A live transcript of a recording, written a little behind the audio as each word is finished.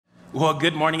Well,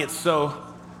 good morning. It's so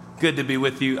good to be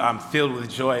with you. I'm filled with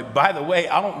joy. By the way,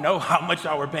 I don't know how much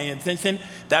y'all were paying attention.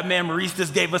 That man Maurice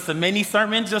just gave us a mini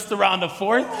sermon just around the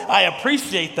fourth. I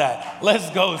appreciate that. Let's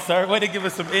go, sir. Way to give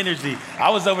us some energy.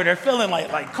 I was over there feeling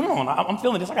like come on, I'm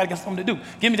feeling this. I got to get something to do.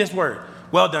 Give me this word.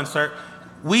 Well done, sir.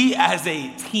 We as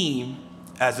a team,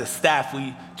 as a staff,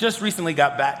 we just recently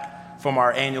got back from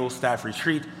our annual staff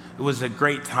retreat. It was a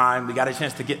great time. We got a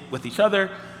chance to get with each other,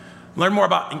 learn more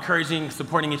about encouraging,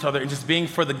 supporting each other, and just being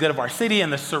for the good of our city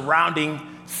and the surrounding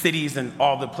cities and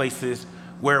all the places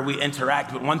where we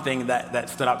interact. But one thing that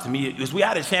stood out to me is we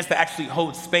had a chance to actually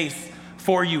hold space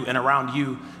for you and around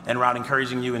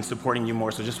encouraging you and supporting you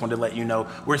more. So just wanted to let you know,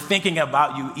 we're thinking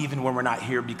about you even when we're not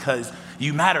here because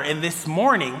you matter. And this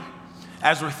morning,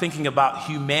 as we're thinking about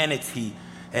humanity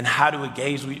and how to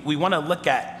engage, we want to look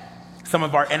at some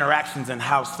of our interactions and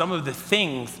how some of the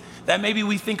things that maybe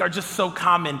we think are just so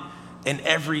common and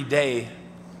every day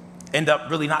end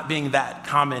up really not being that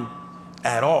common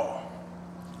at all.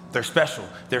 They're special,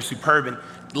 they're superb. And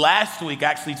last week,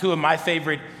 actually, two of my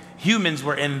favorite humans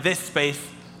were in this space,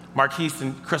 Marquise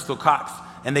and Crystal Cox,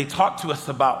 and they talked to us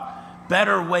about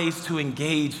better ways to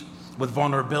engage with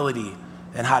vulnerability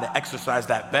and how to exercise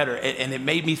that better. And it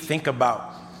made me think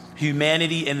about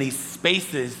humanity in these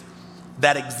spaces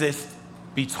that exist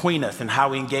between us and how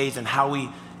we engage and how we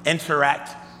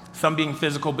interact, some being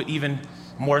physical, but even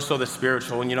more so the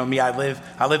spiritual. And you know me, I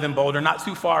live in Boulder, not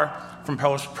too far from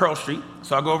Pearl Street.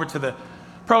 So I go over to the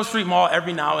Pearl Street Mall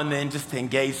every now and then just to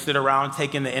engage, sit around,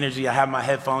 take in the energy. I have my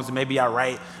headphones and maybe I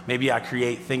write, maybe I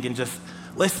create, think, and just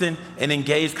listen and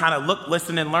engage, kind of look,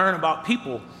 listen, and learn about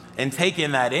people and take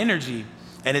in that energy.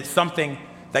 And it's something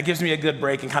that gives me a good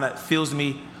break and kind of fills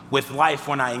me with life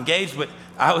when I engage. But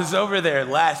I was over there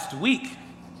last week,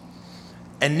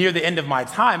 and near the end of my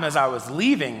time, as I was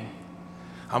leaving,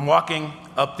 I'm walking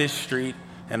up this street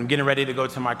and I'm getting ready to go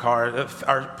to my car,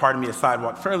 or pardon me, a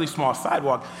sidewalk, fairly small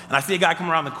sidewalk. And I see a guy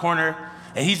come around the corner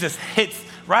and he just hits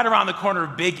right around the corner,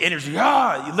 big energy,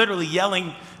 literally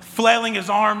yelling, flailing his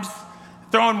arms,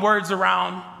 throwing words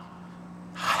around,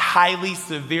 highly,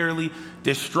 severely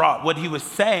distraught. What he was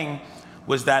saying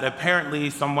was that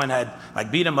apparently someone had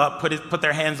beat him up, put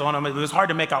their hands on him. It was hard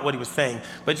to make out what he was saying,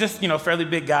 but just, fairly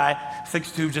big guy,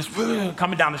 6'2", just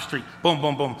coming down the street, boom,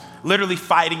 boom, boom, literally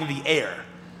fighting the air.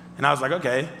 And I was like,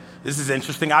 okay, this is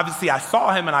interesting. Obviously, I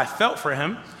saw him and I felt for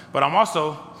him, but I'm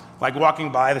also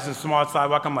walking by, this is a small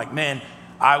sidewalk, I'm like, man,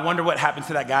 I wonder what happened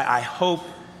to that guy. I hope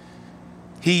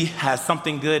he has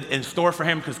something good in store for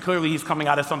him because clearly he's coming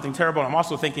out of something terrible. And I'm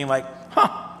also thinking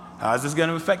how is this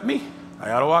gonna affect me? I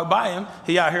gotta walk by him.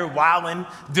 He out here wilding,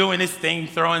 doing his thing,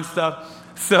 throwing stuff.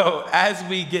 So as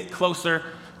we get closer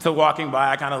to walking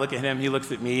by, I kind of look at him, he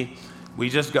looks at me,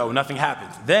 we just go, nothing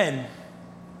happens. Then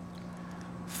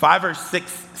 5 or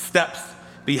 6 steps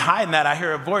behind that, I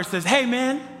hear a voice says, hey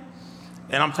man.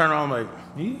 And I'm turning around, I'm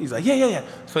like, he's like, yeah.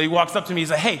 So he walks up to me, he's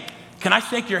like, hey, can I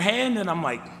shake your hand? And I'm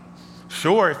like,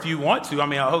 sure, if you want to. I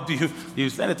mean, I hope you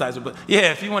use sanitizer, but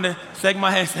yeah, if you want to shake my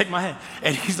hand, shake my hand.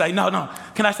 And he's like, no,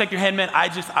 can I shake your hand, man?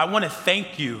 I want to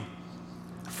thank you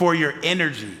for your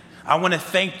energy. I want to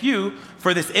thank you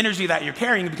for this energy that you're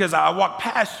carrying because I walked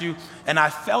past you and I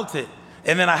felt it.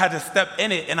 And then I had to step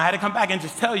in it and I had to come back and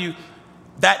just tell you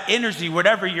that energy,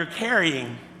 whatever you're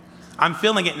carrying, I'm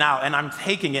feeling it now and I'm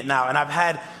taking it now. And I've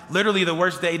had literally the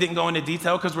worst day, didn't go into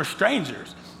detail because we're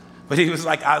strangers. But he was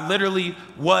like, I literally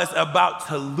was about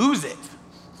to lose it.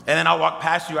 And then I walked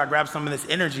past you, I grabbed some of this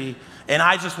energy, and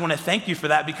I just want to thank you for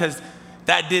that because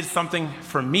that did something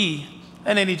for me.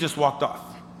 And then he just walked off.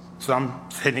 So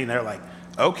I'm sitting there like,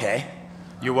 okay,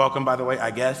 you're welcome, by the way, I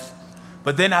guess.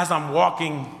 But then as I'm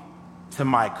walking to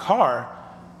my car,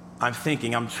 I'm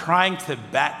trying to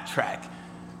backtrack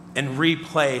and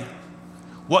replay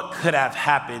what could have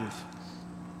happened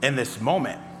in this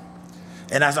moment.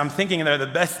 And as I'm thinking there, the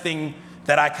best thing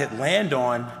that I could land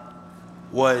on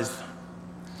was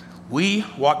we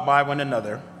walked by one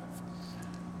another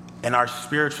and our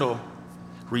spiritual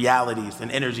realities and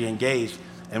energy engaged,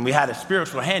 and we had a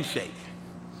spiritual handshake.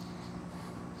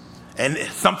 And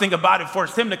something about it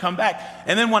forced him to come back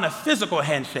and then want a physical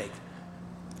handshake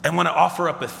and want to offer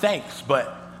up a thanks.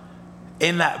 But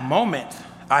in that moment,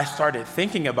 I started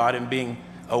thinking about and being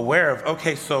aware of,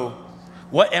 okay, so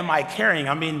what am I carrying?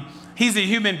 I mean, he's a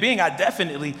human being. I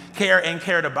definitely care and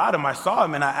cared about him. I saw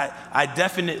him and I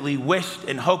definitely wished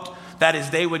and hoped that his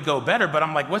day would go better. But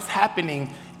I'm like, what's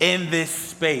happening in this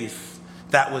space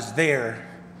that was there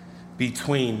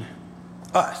between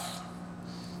us?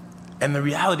 And the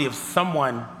reality of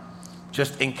someone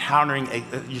just encountering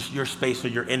your space or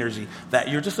your energy that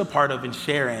you're just a part of and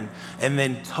sharing, and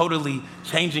then totally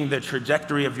changing the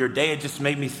trajectory of your day. It just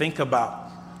made me think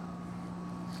about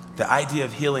the idea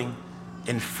of healing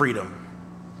and freedom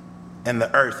and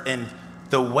the earth, and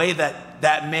the way that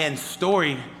that man's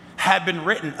story had been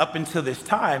written up until this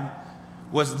time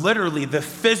was literally the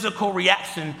physical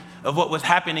reaction of what was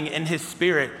happening in his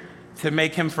spirit to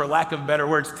make him, for lack of better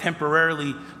words,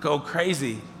 temporarily go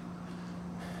crazy.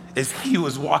 Is he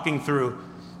was walking through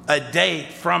a day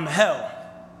from hell.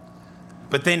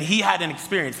 But then he had an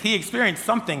experience. He experienced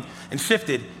something and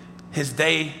shifted his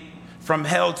day from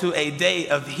hell to a day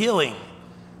of healing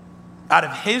out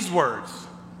of his words.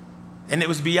 And it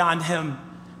was beyond him,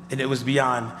 and it was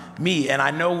beyond me. And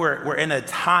I know we're in a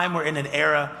time, we're in an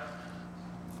era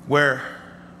where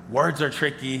words are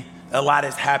tricky, a lot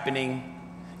is happening.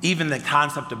 Even the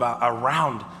concept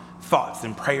around thoughts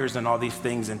and prayers and all these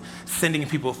things, and sending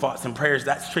people thoughts and prayers,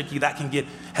 that's tricky. That can get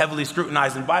heavily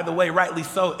scrutinized. And by the way, rightly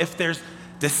so. If there's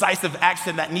decisive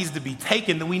action that needs to be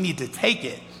taken, then we need to take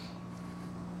it.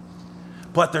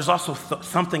 But there's also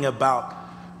something about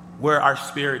where our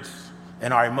spirits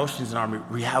and our emotions and our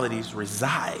realities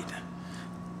reside.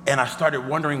 And I started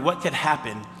wondering what could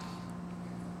happen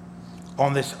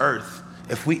on this earth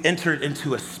if we entered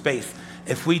into a space,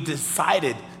 if we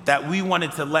decided that we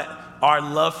wanted to let our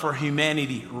love for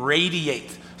humanity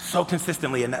radiate so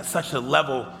consistently and at such a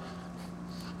level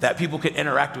that people could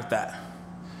interact with that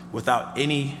without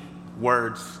any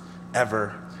words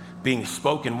ever being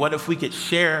spoken. What if we could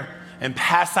share and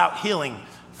pass out healing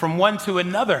from one to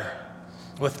another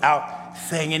without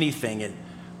saying anything? And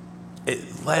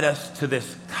it led us to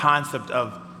this concept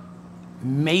of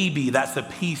maybe that's a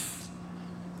piece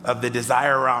of the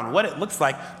desire around what it looks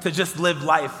like to just live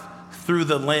life through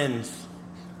the lens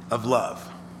of love,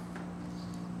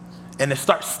 and to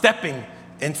start stepping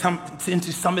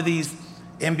into some of these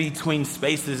in-between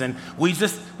spaces. And we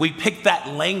pick that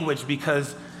language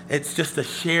because it's just a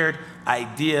shared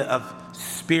idea of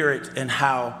spirit and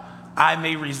how I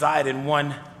may reside in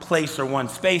one place or one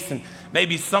space, and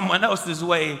maybe someone else is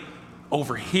way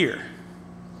over here.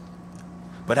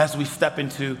 But as we step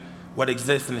into what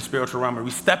exists in the spiritual realm, or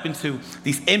we step into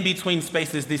these in-between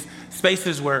spaces, these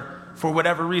spaces where, for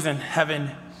whatever reason,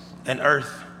 heaven and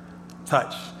earth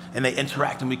touch and they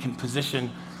interact, and we can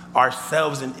position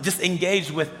ourselves and just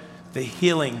engage with the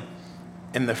healing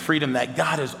and the freedom that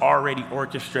God is already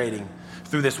orchestrating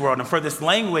through this world. And for this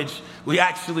language, we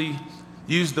actually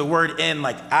use the word in,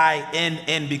 like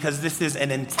I-N-N, because this is an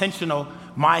intentional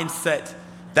mindset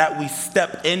that we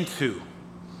step into.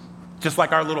 Just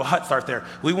like our little huts are there.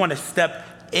 We want to step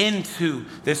into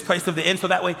this place of the in, so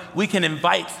that way we can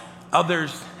invite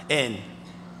others in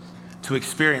to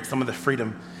experience some of the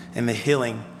freedom and the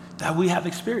healing that we have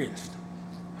experienced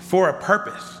for a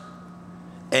purpose.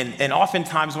 And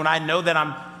oftentimes when I know that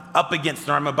I'm up against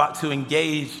or I'm about to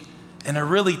engage in a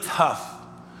really tough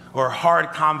or hard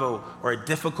convo or a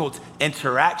difficult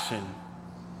interaction,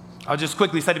 I'll just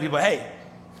quickly say to people, hey,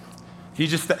 can you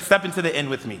just step into the in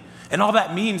with me? And all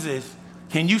that means is,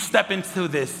 can you step into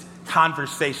this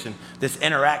conversation, this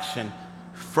interaction,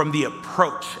 from the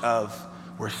approach of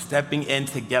we're stepping in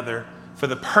together for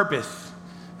the purpose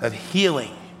of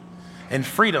healing and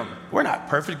freedom. We're not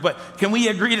perfect, but can we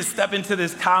agree to step into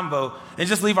this combo and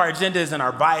just leave our agendas and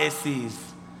our biases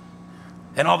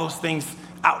and all those things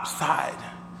outside?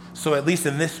 So at least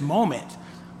in this moment,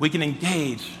 we can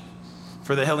engage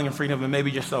for the healing and freedom of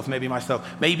maybe yourself, maybe myself,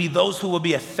 maybe those who will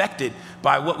be affected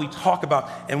by what we talk about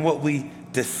and what we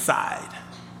decide.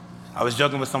 I was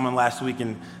joking with someone last week,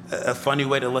 and a funny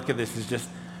way to look at this is just,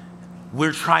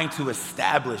 we're trying to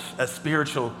establish a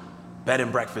spiritual bed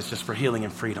and breakfast just for healing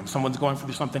and freedom. Someone's going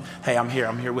through something, hey, I'm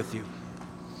here with you.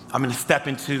 I'm gonna step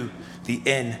into the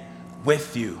in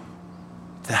with you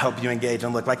to help you engage.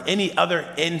 And look, like any other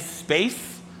in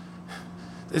space,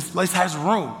 this place has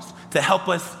rooms to help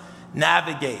us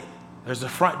navigate. There's a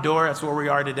front door, that's where we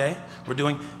are today. We're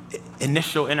doing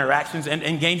initial interactions and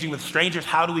engaging with strangers.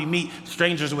 How do we meet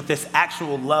strangers with this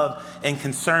actual love and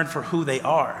concern for who they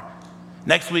are?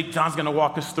 Next week, John's gonna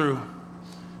walk us through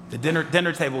the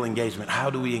dinner table engagement. How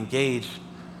do we engage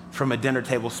from a dinner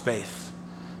table space?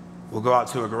 We'll go out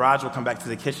to a garage, we'll come back to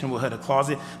the kitchen, we'll hit a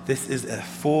closet. This is a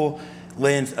full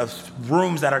lens of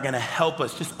rooms that are gonna help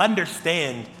us just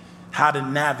understand how to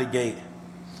navigate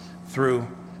through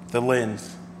the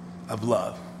lens of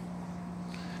love.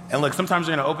 And look, sometimes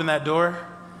you're gonna open that door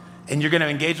and you're gonna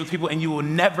engage with people and you will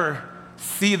never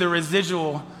see the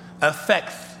residual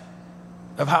effects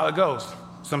of how it goes.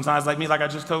 Sometimes, like me, like I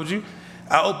just told you,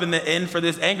 I opened the in for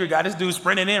this angry guy. This dude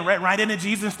sprinted in, right into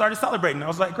Jesus and started celebrating. I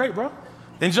was like, great, bro.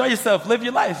 Enjoy yourself, live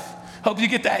your life. Hope you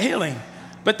get that healing.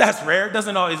 But that's rare. It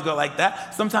doesn't always go like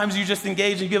that. Sometimes you just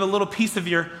engage and give a little piece of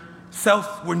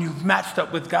yourself when you've matched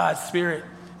up with God's spirit,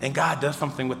 and God does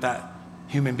something with that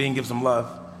human being, gives them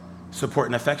love, support,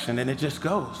 and affection, and it just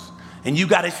goes. And you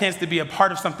got a chance to be a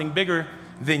part of something bigger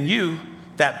than you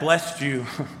that blessed you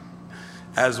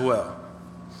as well.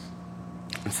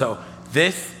 And so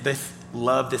this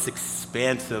love, this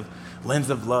expansive lens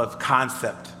of love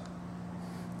concept,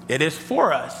 it is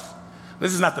for us.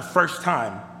 This is not the first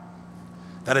time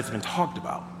that it's been talked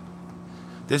about.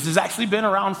 This has actually been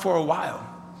around for a while.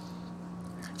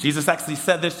 Jesus actually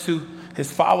said this to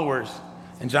his followers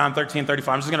in John 13:35.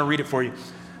 I'm just going to read it for you.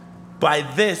 By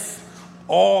this,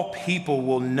 all people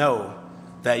will know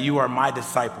that you are my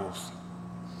disciples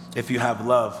if you have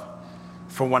love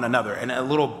for one another. And a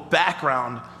little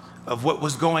background of what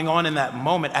was going on in that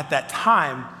moment at that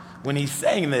time when he's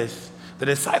saying this, the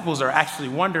disciples are actually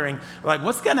wondering, like,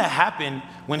 what's going to happen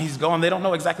when he's gone? They don't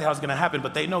know exactly how it's going to happen,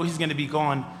 but they know he's going to be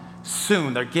gone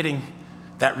soon. They're getting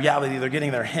that reality. They're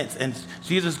getting their hints. And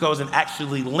Jesus goes and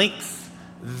actually links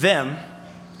them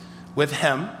with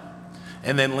him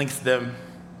and then links them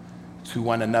to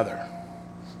one another.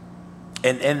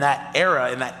 And in that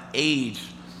era, in that age,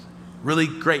 really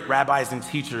great rabbis and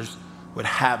teachers would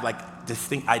have like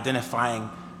distinct identifying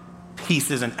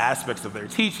pieces and aspects of their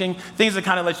teaching, things that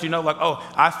kind of let you know, like, oh,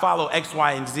 I follow X,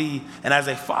 Y, and Z. And as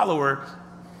a follower,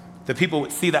 the people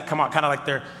would see that come out kind of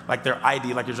like their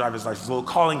ID, like your driver's license, a little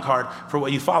calling card for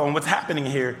what you follow. And what's happening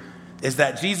here is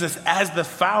that Jesus, as the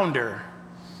founder,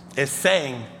 is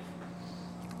saying,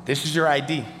 this is your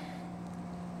ID.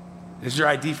 This is your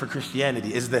ID for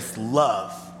Christianity, is this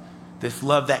love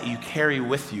that you carry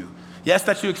with you. Yes,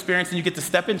 that you experience and you get to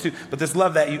step into, but this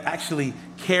love that you actually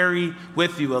carry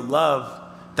with you, a love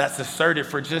that's asserted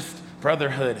for just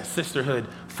brotherhood and sisterhood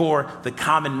for the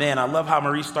common man. I love how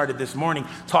Marie started this morning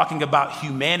talking about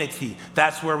humanity.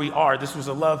 That's where we are. This was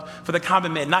a love for the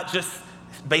common man, not just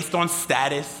based on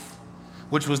status,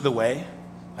 which was the way.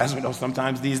 As we know,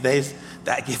 sometimes these days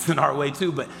that gets in our way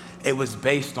too, but it was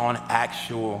based on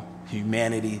actual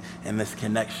humanity and this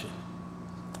connection.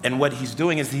 And what he's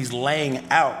doing is he's laying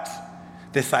out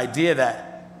this idea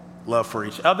that love for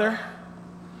each other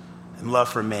and love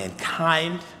for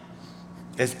mankind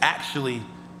is actually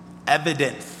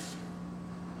evidence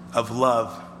of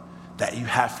love that you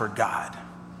have for God.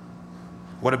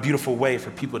 What a beautiful way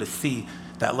for people to see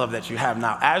that love that you have.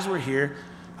 Now, as we're here,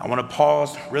 I want to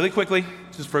pause really quickly,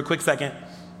 just for a quick second,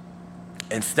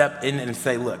 and step in and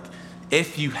say, look,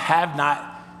 if you have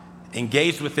not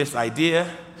engaged with this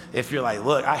idea, if you're like,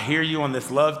 look, I hear you on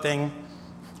this love thing,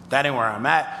 that ain't where I'm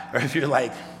at. Or if you're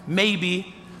like,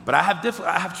 maybe, but I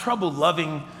have trouble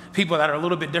loving people that are a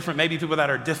little bit different, maybe people that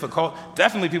are difficult,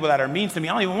 definitely people that are mean to me.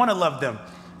 I don't even want to love them.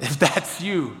 If that's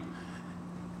you,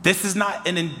 this is not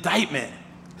an indictment.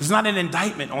 This is not an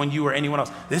indictment on you or anyone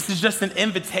else. This is just an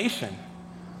invitation.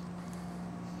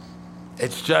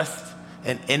 It's just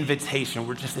an invitation.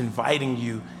 We're just inviting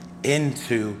you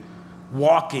into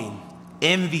walking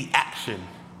in the action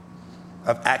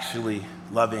of actually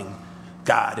loving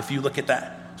God. If you look at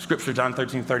that scripture, John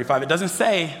 13:35, it doesn't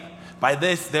say, by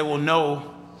this they will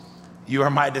know you are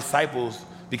my disciples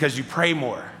because you pray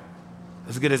more,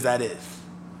 as good as that is.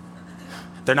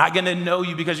 They're not going to know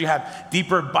you because you have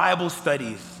deeper Bible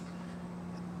studies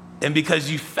and because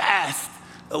you fast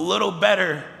a little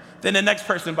better than the next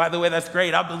person. By the way, that's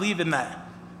great. I believe in that.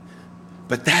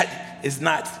 But that is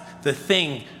not the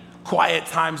thing. Quiet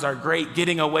times are great.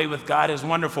 Getting away with God is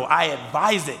wonderful. I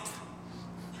advise it.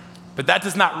 But that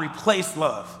does not replace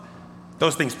love.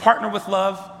 Those things partner with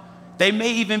love. They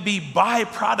may even be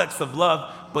byproducts of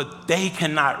love, but they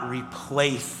cannot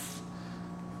replace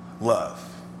love.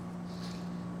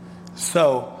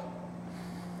 So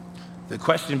the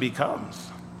question becomes,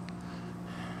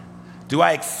 do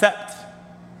I accept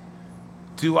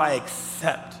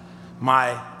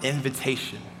my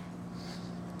invitation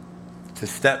to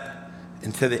step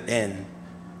into the end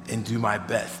and do my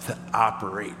best to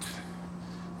operate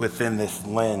within this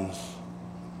lens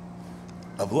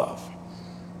of love?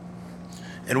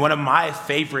 And one of my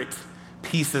favorite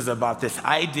pieces about this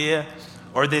idea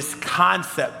or this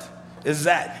concept is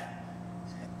that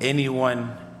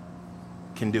anyone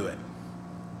can do it.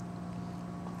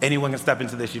 Anyone can step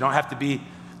into this. You don't have to be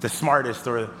the smartest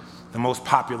or the most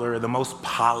popular or the most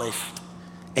polished.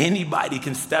 Anybody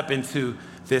can step into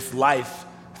this life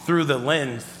through the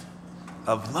lens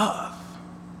of love.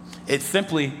 It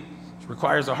simply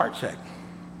requires a heart check.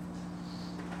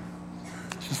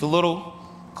 Just a little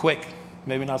quick,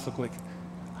 maybe not so quick,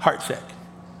 heart check.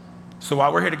 So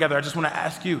while we're here together, I just want to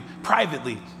ask you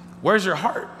privately, where's your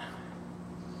heart?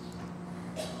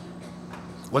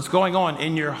 What's going on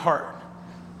in your heart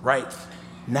right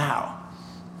now?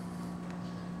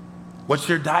 What's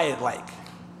your diet like?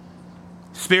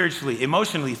 Spiritually,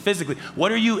 emotionally, physically.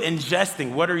 What are you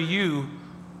ingesting? What are you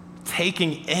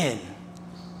taking in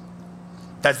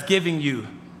that's giving you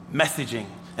messaging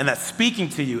and that's speaking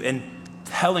to you and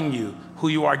telling you who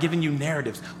you are, giving you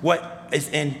narratives? What is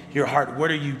in your heart?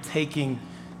 What are you taking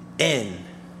in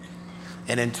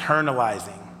and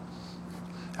internalizing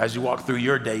as you walk through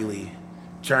your daily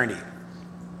journey?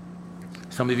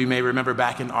 Some of you may remember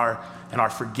back in our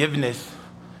forgiveness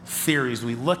series,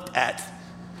 we looked at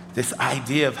this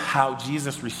idea of how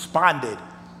Jesus responded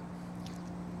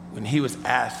when he was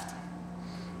asked,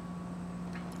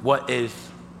 what is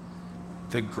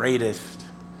the greatest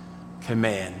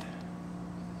command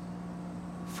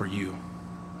for you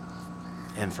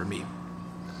and for me?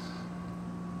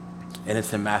 And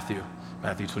it's in Matthew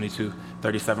 22,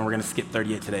 37. We're going to skip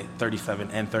 38 today,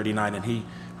 37 and 39. And he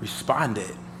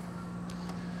responded,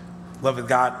 love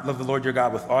the Lord your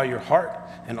God with all your heart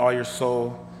and all your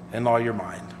soul and all your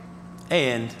mind.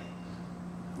 And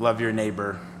love your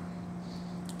neighbor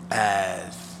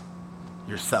as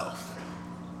yourself.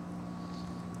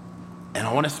 And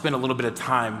I want to spend a little bit of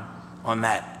time on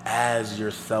that as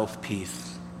yourself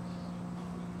piece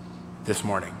this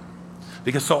morning.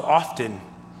 Because so often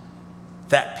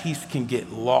that piece can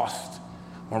get lost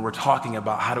when we're talking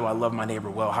about how do I love my neighbor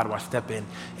well, how do I step in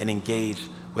and engage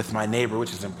with my neighbor,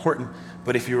 which is important.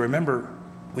 But if you remember,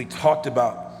 we talked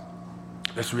about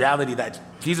this reality that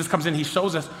Jesus comes in, he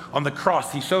shows us on the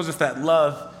cross, he shows us that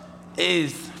love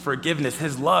is forgiveness.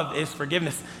 His love is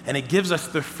forgiveness, and it gives us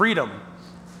the freedom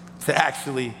to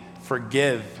actually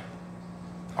forgive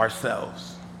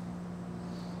ourselves.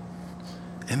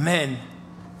 And then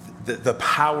the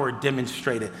power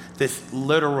demonstrated, this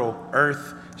literal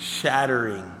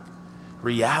earth-shattering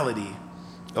reality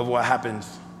of what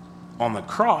happens on the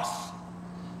cross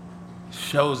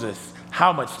shows us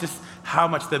how much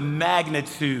the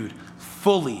magnitude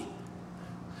fully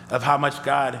of how much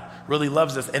God really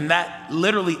loves us. And that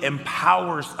literally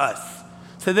empowers us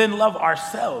to then love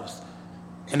ourselves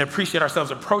and appreciate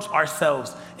ourselves, approach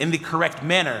ourselves in the correct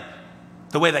manner,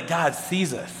 the way that God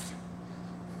sees us.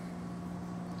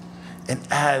 And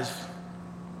as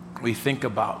we think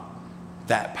about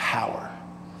that power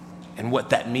and what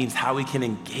that means, how we can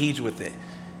engage with it,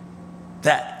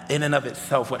 that in and of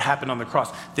itself, what happened on the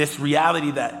cross, this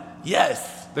reality that,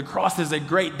 yes, the cross is a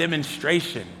great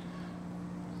demonstration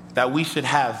that we should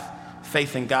have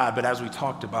faith in God. But as we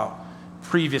talked about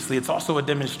previously, it's also a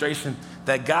demonstration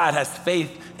that God has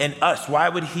faith in us. Why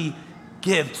would he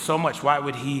give so much? Why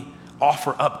would he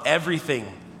offer up everything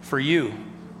for you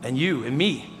and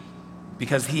me?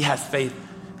 Because he has faith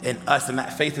in us, and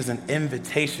that faith is an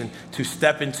invitation to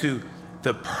step into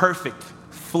the perfect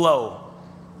flow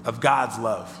of God's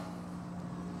love.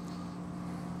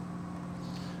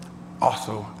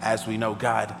 Also, as we know,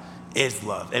 God is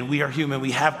love, and we are human.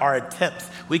 We have our attempts.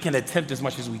 We can attempt as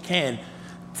much as we can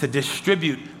to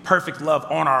distribute perfect love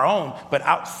on our own, but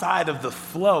outside of the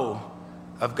flow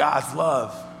of God's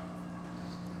love,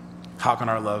 how can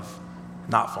our love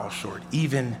not fall short,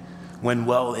 even when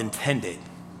well-intended?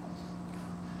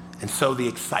 And so the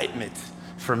excitement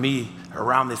for me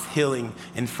around this healing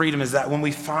and freedom is that when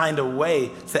we find a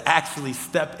way to actually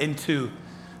step into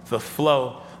the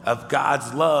flow of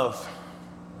God's love,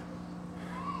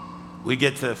 we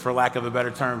get to, for lack of a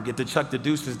better term, get to chuck the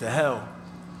deuces to hell.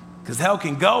 Because hell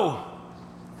can go.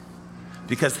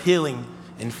 Because healing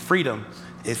and freedom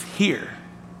is here.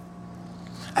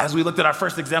 As we looked at our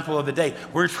first example of the day,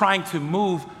 we're trying to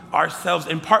move ourselves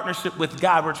in partnership with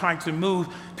God. We're trying to move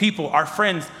people, our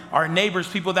friends, our neighbors,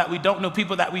 people that we don't know,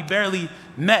 people that we barely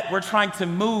met. We're trying to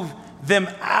move them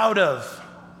out of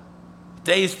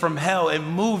days from hell and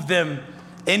move them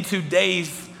into days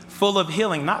full of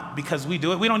healing. Not because we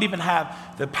do it. We don't even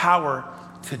have the power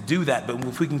to do that. But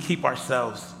if we can keep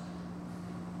ourselves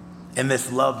in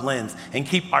this love lens and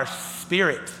keep our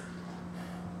spirit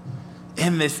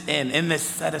in this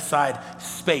set aside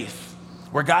space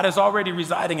where God is already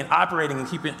residing and operating and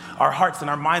keeping our hearts and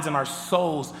our minds and our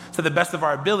souls to the best of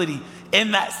our ability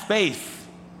in that space.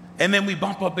 And then we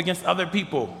bump up against other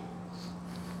people.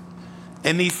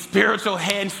 And these spiritual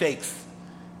handshakes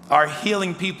are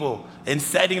healing people and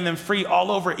setting them free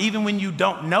all over, even when you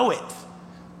don't know it,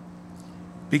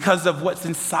 because of what's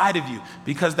inside of you,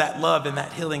 because that love and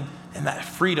that healing and that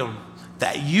freedom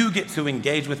that you get to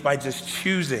engage with by just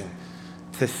choosing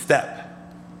to step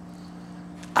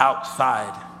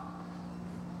outside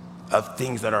of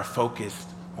things that are focused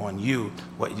on you,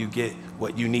 what you get,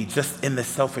 what you need, just in this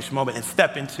selfish moment, and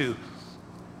step into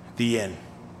the end.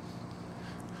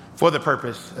 for the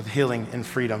purpose of healing and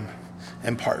freedom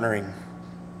and partnering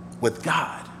with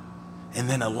God, and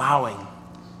then allowing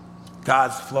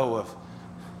God's flow of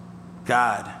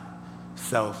God,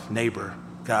 self, neighbor,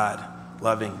 God,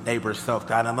 loving, neighbor, self,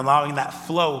 God, and allowing that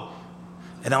flow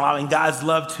and allowing God's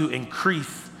love to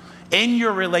increase in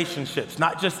your relationships,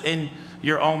 not just in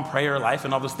your own prayer life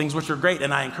and all those things, which are great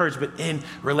and I encourage, but in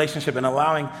relationship and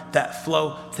allowing that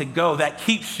flow to go. That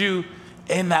keeps you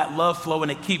in that love flow,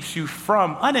 and it keeps you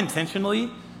from unintentionally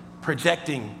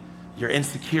projecting your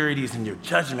insecurities and your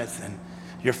judgments and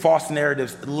your false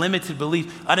narratives, limited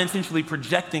belief, unintentionally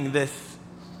projecting this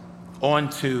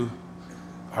onto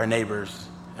our neighbors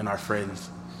and our friends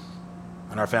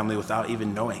and our family without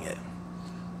even knowing it.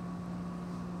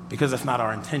 Because that's not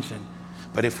our intention.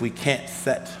 But if we can't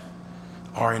set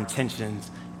our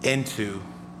intentions into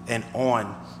and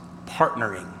on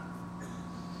partnering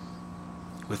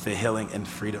with the healing and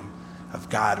freedom of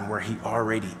God and where he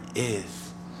already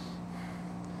is,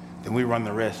 then we run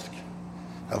the risk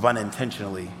of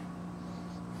unintentionally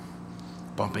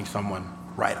bumping someone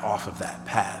right off of that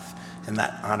path and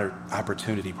that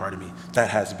opportunity, that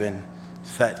has been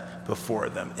set before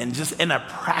them. And just in a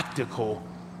practical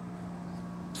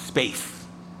space,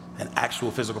 an actual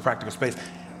physical practical space,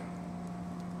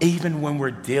 even when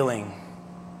we're dealing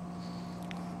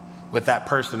with that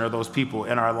person or those people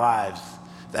in our lives,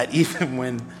 that even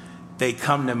when they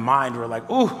come to mind, we're like,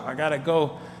 ooh, I gotta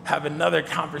go have another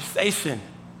conversation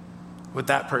with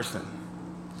that person.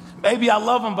 Maybe I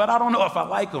love them, but I don't know if I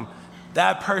like them.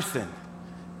 That person,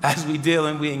 as we deal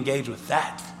and we engage with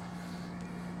that,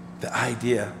 the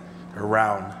idea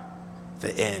around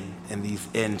the end and these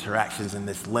interactions and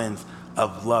this lens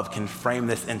of love can frame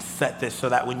this and set this so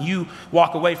that when you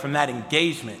walk away from that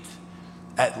engagement,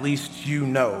 at least you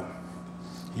know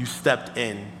you stepped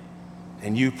in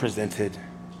and you presented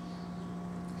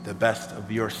the best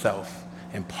of yourself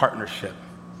in partnership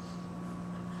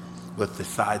with the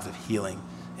sides of healing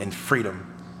and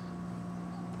freedom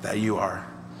that you are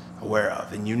aware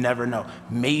of. And you never know,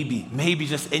 maybe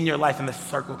just in your life, in the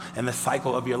circle and the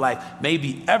cycle of your life,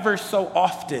 maybe ever so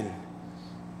often,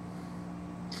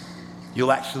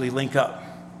 you'll actually link up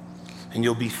and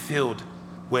you'll be filled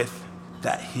with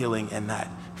that healing and that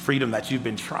freedom that you've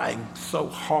been trying so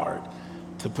hard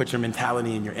to put your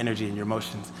mentality and your energy and your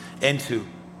emotions into.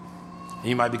 And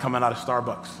you might be coming out of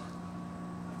Starbucks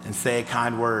and say a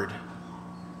kind word.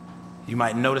 You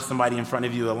might notice somebody in front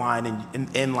of you in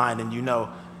line and you know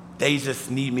they just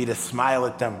need me to smile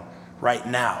at them right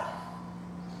now.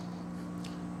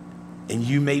 And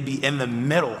you may be in the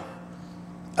middle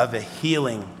of a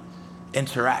healing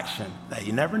interaction that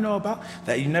you never know about,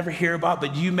 that you never hear about,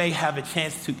 but you may have a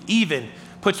chance to even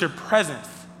put your presence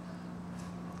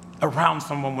around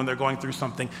someone when they're going through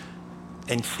something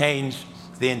and change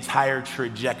the entire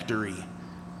trajectory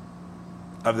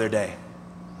of their day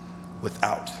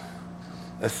without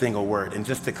a single word. And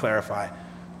just to clarify,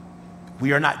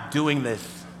 we are not doing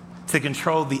this to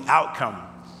control the outcome.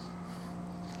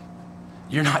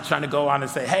 You're not trying to go on and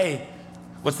say, hey,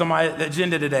 what's on my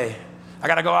agenda today? I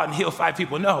gotta go out and heal 5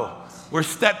 people. No, we're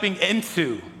stepping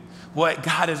into what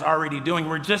God is already doing.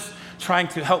 We're just trying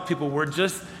to help people. We're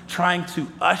just trying to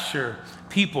usher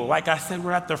people. Like I said,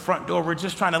 we're at the front door. We're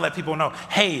just trying to let people know,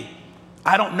 hey,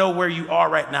 I don't know where you are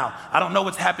right now. I don't know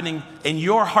what's happening in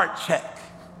your heart check.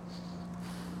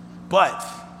 But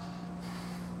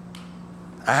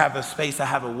I have a space, I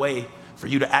have a way for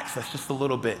you to access just a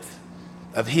little bit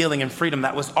of healing and freedom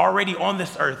that was already on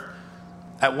this earth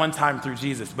at one time through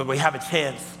Jesus. But we have a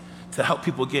chance to help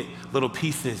people get little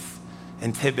pieces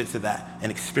and tidbits of that and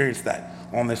experience that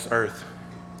on this earth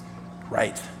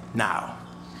right now.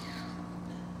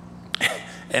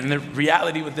 And the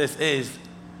reality with this is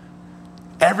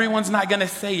everyone's not gonna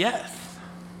say yes.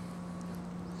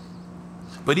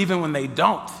 But even when they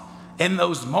don't, in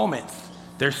those moments,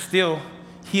 there's still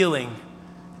healing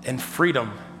and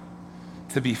freedom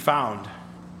to be found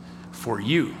for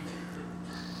you.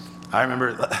 I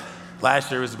remember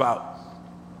last year was about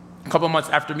a couple months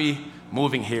after me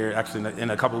moving here. Actually,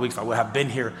 in a couple of weeks, I would have been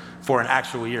here for an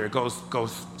actual year. It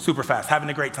goes super fast, having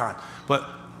a great time. But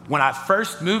when I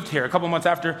first moved here, a couple months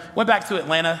after, went back to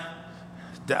Atlanta,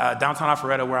 downtown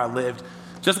Alpharetta where I lived,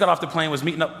 just got off the plane, was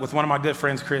meeting up with one of my good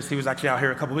friends, Chris. He was actually out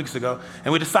here a couple weeks ago.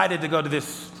 And we decided to go to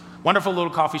this wonderful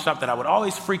little coffee shop that I would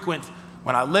always frequent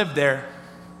when I lived there.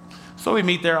 So we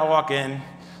meet there, I walk in,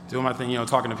 doing my thing,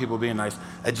 talking to people, being nice.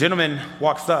 A gentleman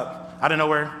walks up out of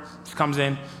nowhere, just comes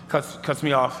in, cuts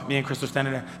me off. Me and Chris are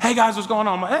standing there. Hey guys, what's going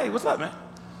on? I'm like, hey, what's up, man?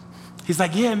 He's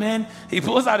like, yeah, man. He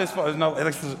pulls out his phone. No,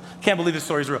 can't believe this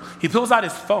story's real. He pulls out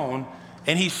his phone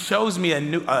And he shows me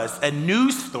a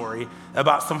news story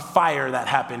about some fire that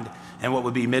happened in what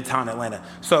would be Midtown Atlanta.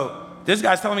 So this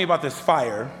guy's telling me about this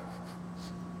fire,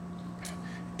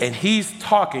 and he's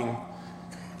talking,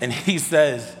 and he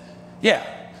says, yeah,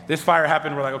 this fire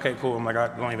happened. We're like, okay, cool. I'm like,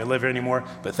 I don't even live here anymore,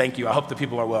 but thank you. I hope the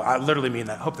people are well. I literally mean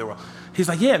that. I hope they're well. He's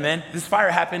like, yeah, man, this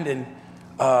fire happened, and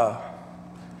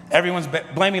everyone's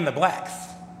blaming the blacks.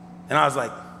 And I was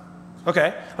like,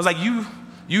 okay. I was like,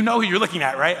 you know who you're looking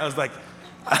at, right? I was like,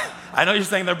 I know you're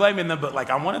saying they're blaming them, but like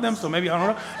I'm one of them, so maybe I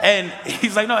don't know. And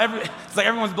he's like, no, it's like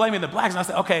everyone's blaming the blacks. And I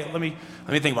said, okay, let me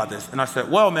think about this. And I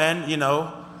said, well, man,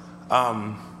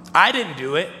 I didn't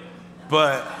do it,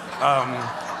 but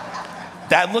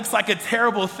that looks like a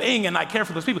terrible thing, and I care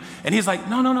for those people. And he's like,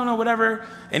 no, whatever.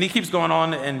 And he keeps going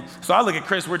on. And so I look at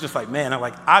Chris, we're just like, man, I'm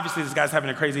like, obviously this guy's having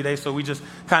a crazy day, so we just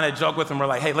kind of joke with him. We're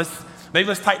like, hey, maybe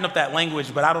let's tighten up that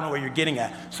language, but I don't know where you're getting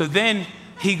at. So then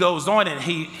he goes on and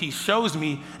he shows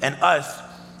me and us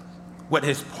what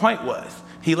his point was.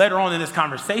 He later on in this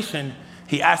conversation,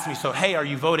 he asked me, so hey, are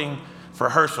you voting for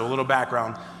Herschel? A little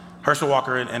background. Herschel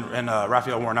Walker and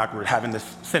Raphael Warnock were having this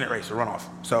Senate race, a runoff.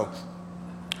 So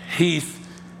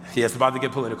it's about to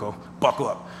get political, buckle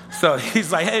up. So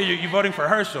he's like, hey, you voting for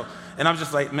Herschel? And I'm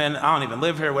just like, man, I don't even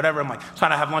live here, whatever. I'm like trying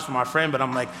to have lunch with my friend, but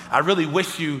I'm like, I really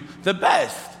wish you the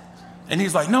best. And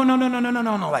he's like, no.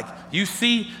 Like, you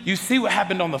see what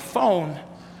happened on the phone.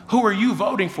 Who are you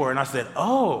voting for? And I said,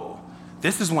 oh,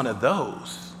 this is one of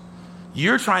those.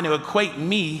 You're trying to equate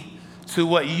me to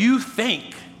what you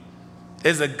think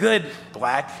is a good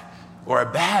black or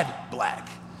a bad black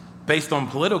based on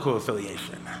political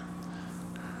affiliation.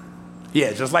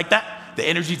 Yeah, just like that, the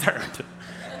energy turned.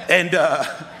 And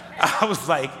I was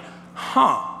like,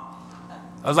 I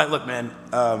was like, look, man,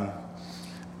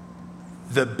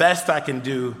 the best I can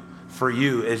do for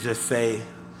you is just say,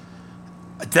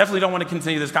 I definitely don't want to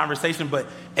continue this conversation, but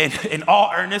in all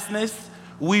earnestness,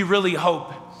 we really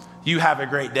hope you have a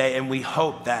great day, and we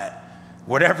hope that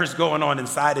whatever's going on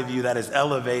inside of you that is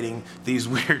elevating these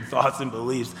weird thoughts and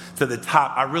beliefs to the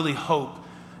top, I really hope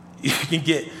you can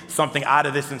get something out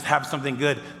of this and have something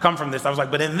good come from this. I was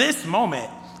like, but in this moment,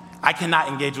 I cannot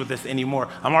engage with this anymore.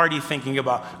 I'm already thinking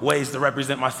about ways to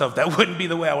represent myself that wouldn't be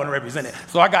the way I want to represent it.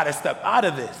 So I got to step out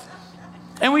of this.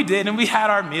 And we did, and we had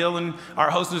our meal, and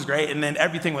our host was great, and then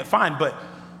everything went fine. But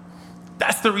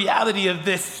that's the reality of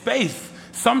this space.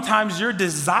 Sometimes your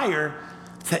desire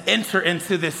to enter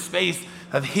into this space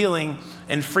of healing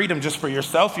and freedom just for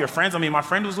yourself, your friends. I mean, my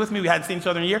friend was with me. We hadn't seen each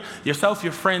other in a year. Yourself,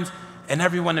 your friends, and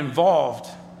everyone involved.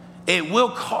 It will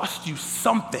cost you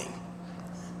something.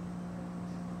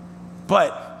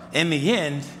 But in the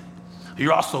end,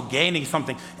 you're also gaining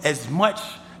something as much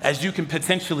as you can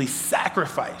potentially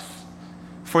sacrifice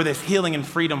for this healing and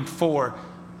freedom for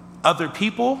other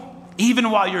people.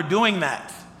 Even while you're doing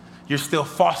that, you're still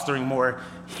fostering more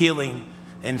healing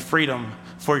and freedom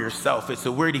for yourself. It's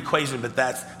a weird equation, but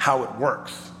that's how it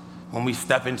works when we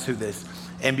step into this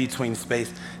in-between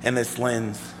space and this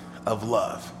lens of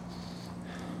love.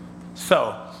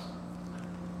 So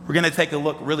we're gonna take a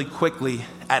look really quickly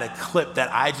at a clip that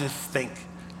I just think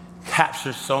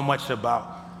captures so much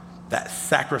about that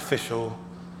sacrificial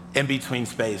in-between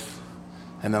space,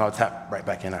 and then I'll tap right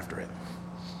back in after it.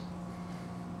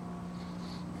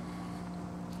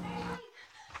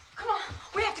 Come on,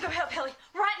 we have to go help Hilly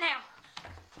right now.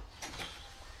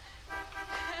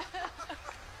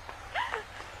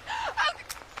 Oh,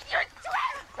 you're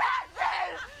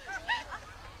trespassing!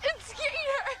 It's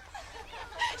Skeeter.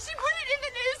 She put it in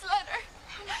the newsletter.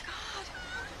 Oh my God.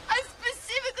 I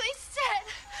specifically said,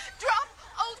 drop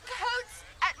old coats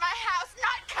at my house,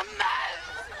 not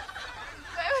commodes.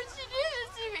 Why would she do this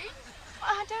to me?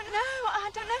 I don't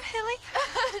know, Hilly.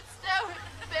 It's so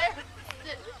embarrassing.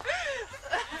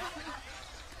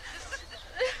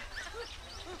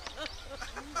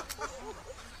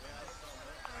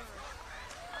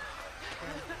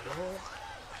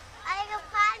 I go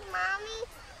potty, Mommy.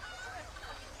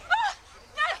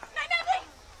 No,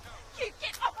 you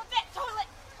get off of that toilet.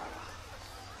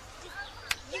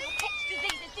 You will catch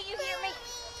diseases, do you hear me?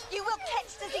 You will catch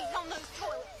disease on those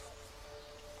toilets.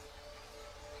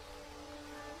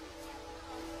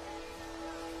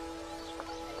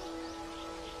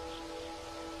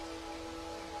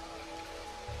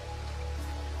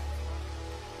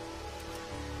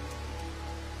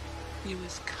 You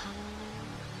is calm,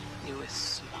 you is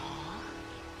small,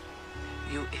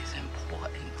 you is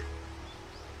important.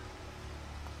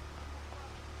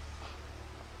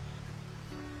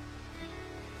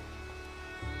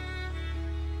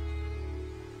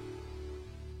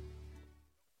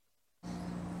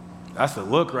 That's a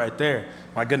look right there.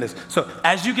 My goodness. So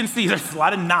as you can see, there's a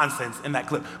lot of nonsense in that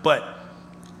clip. But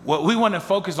what we want to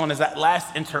focus on is that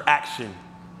last interaction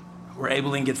where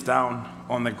Aibileen gets down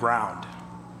on the ground.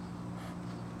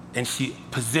 And she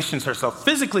positions herself,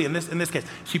 physically in this case,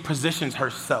 she positions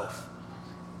herself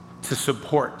to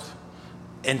support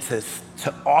and to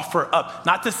offer up,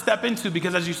 not to step into,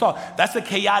 because as you saw, that's a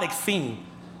chaotic scene.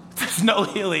 There's no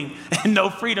healing and no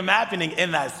freedom happening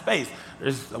in that space.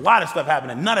 There's a lot of stuff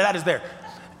happening. None of that is there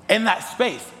in that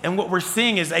space. And what we're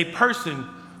seeing is a person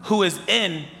who is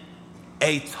in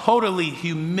a totally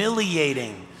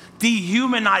humiliating,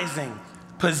 dehumanizing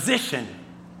position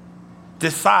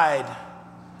decide,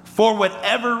 for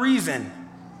whatever reason,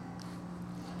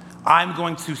 I'm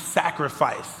going to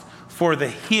sacrifice for the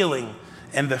healing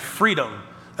and the freedom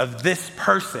of this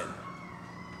person,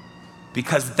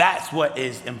 because that's what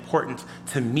is important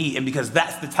to me, and because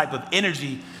that's the type of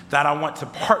energy that I want to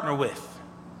partner with.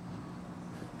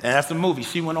 And that's a movie.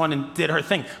 She went on and did her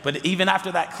thing. But even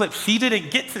after that clip, she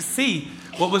didn't get to see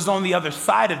what was on the other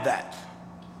side of that.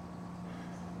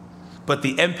 But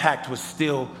the impact was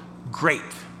still great.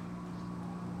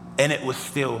 And it was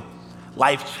still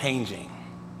life-changing.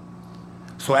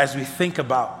 So as we think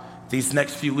about these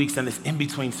next few weeks in this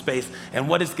in-between space and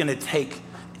what it's gonna take,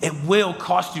 it will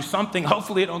cost you something.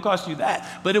 Hopefully it don't cost you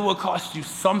that, but it will cost you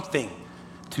something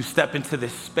to step into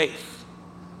this space.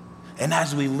 And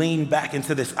as we lean back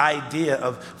into this idea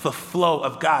of the flow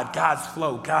of God, God's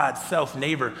flow, God's self,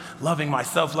 neighbor, loving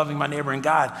myself, loving my neighbor, and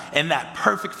God, and that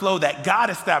perfect flow that God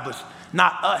established,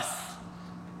 not us,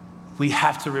 we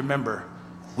have to remember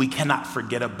we cannot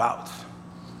forget about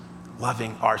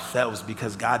loving ourselves,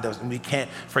 because God does. And we can't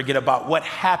forget about what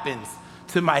happens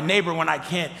to my neighbor when I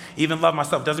can't even love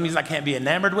myself. Doesn't mean I can't be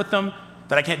enamored with them,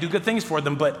 that I can't do good things for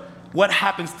them, but what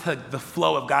happens to the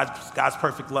flow of God's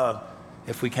perfect love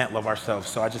if we can't love ourselves?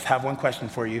 So I just have one question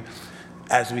for you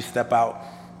as we step out.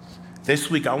 This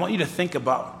week, I want you to think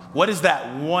about, what is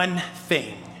that one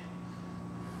thing,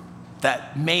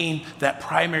 that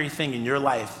primary thing in your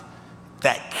life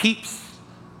that keeps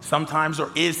sometimes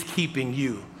or is keeping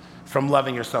you from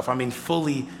loving yourself? I mean,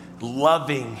 fully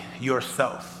loving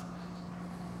yourself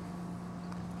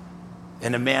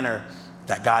in a manner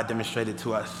that God demonstrated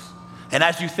to us. And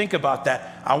as you think about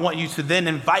that, I want you to then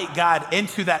invite God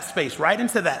into that space, right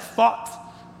into that thought,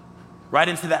 right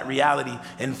into that reality.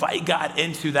 Invite God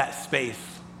into that space.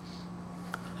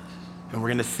 And we're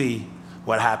gonna see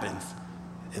what happens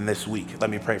in this week. Let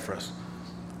me pray for us.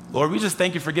 Lord, we just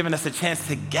thank you for giving us a chance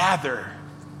to gather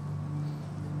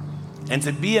and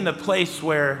to be in a place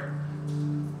where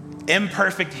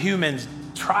imperfect humans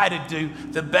try to do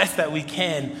the best that we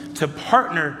can to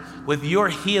partner with your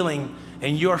healing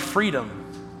and your freedom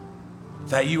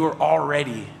that you are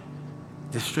already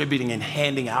distributing and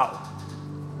handing out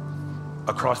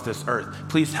across this earth.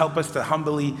 Please help us to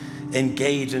humbly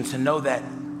engage and to know that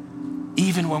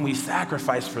even when we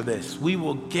sacrifice for this, we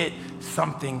will get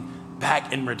something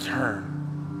back in return.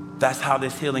 That's how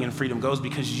this healing and freedom goes,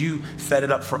 because you set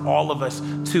it up for all of us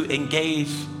to engage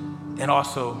and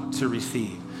also to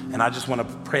receive. And I just want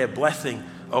to pray a blessing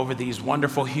over these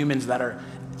wonderful humans that are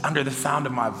under the sound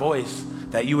of my voice,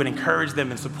 that you would encourage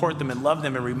them and support them and love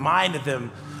them and remind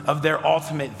them of their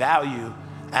ultimate value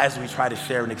as we try to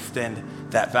share and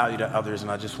extend that value to others. And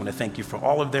I just want to thank you for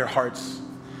all of their hearts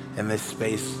in this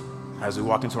space as we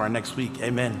walk into our next week.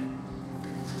 Amen.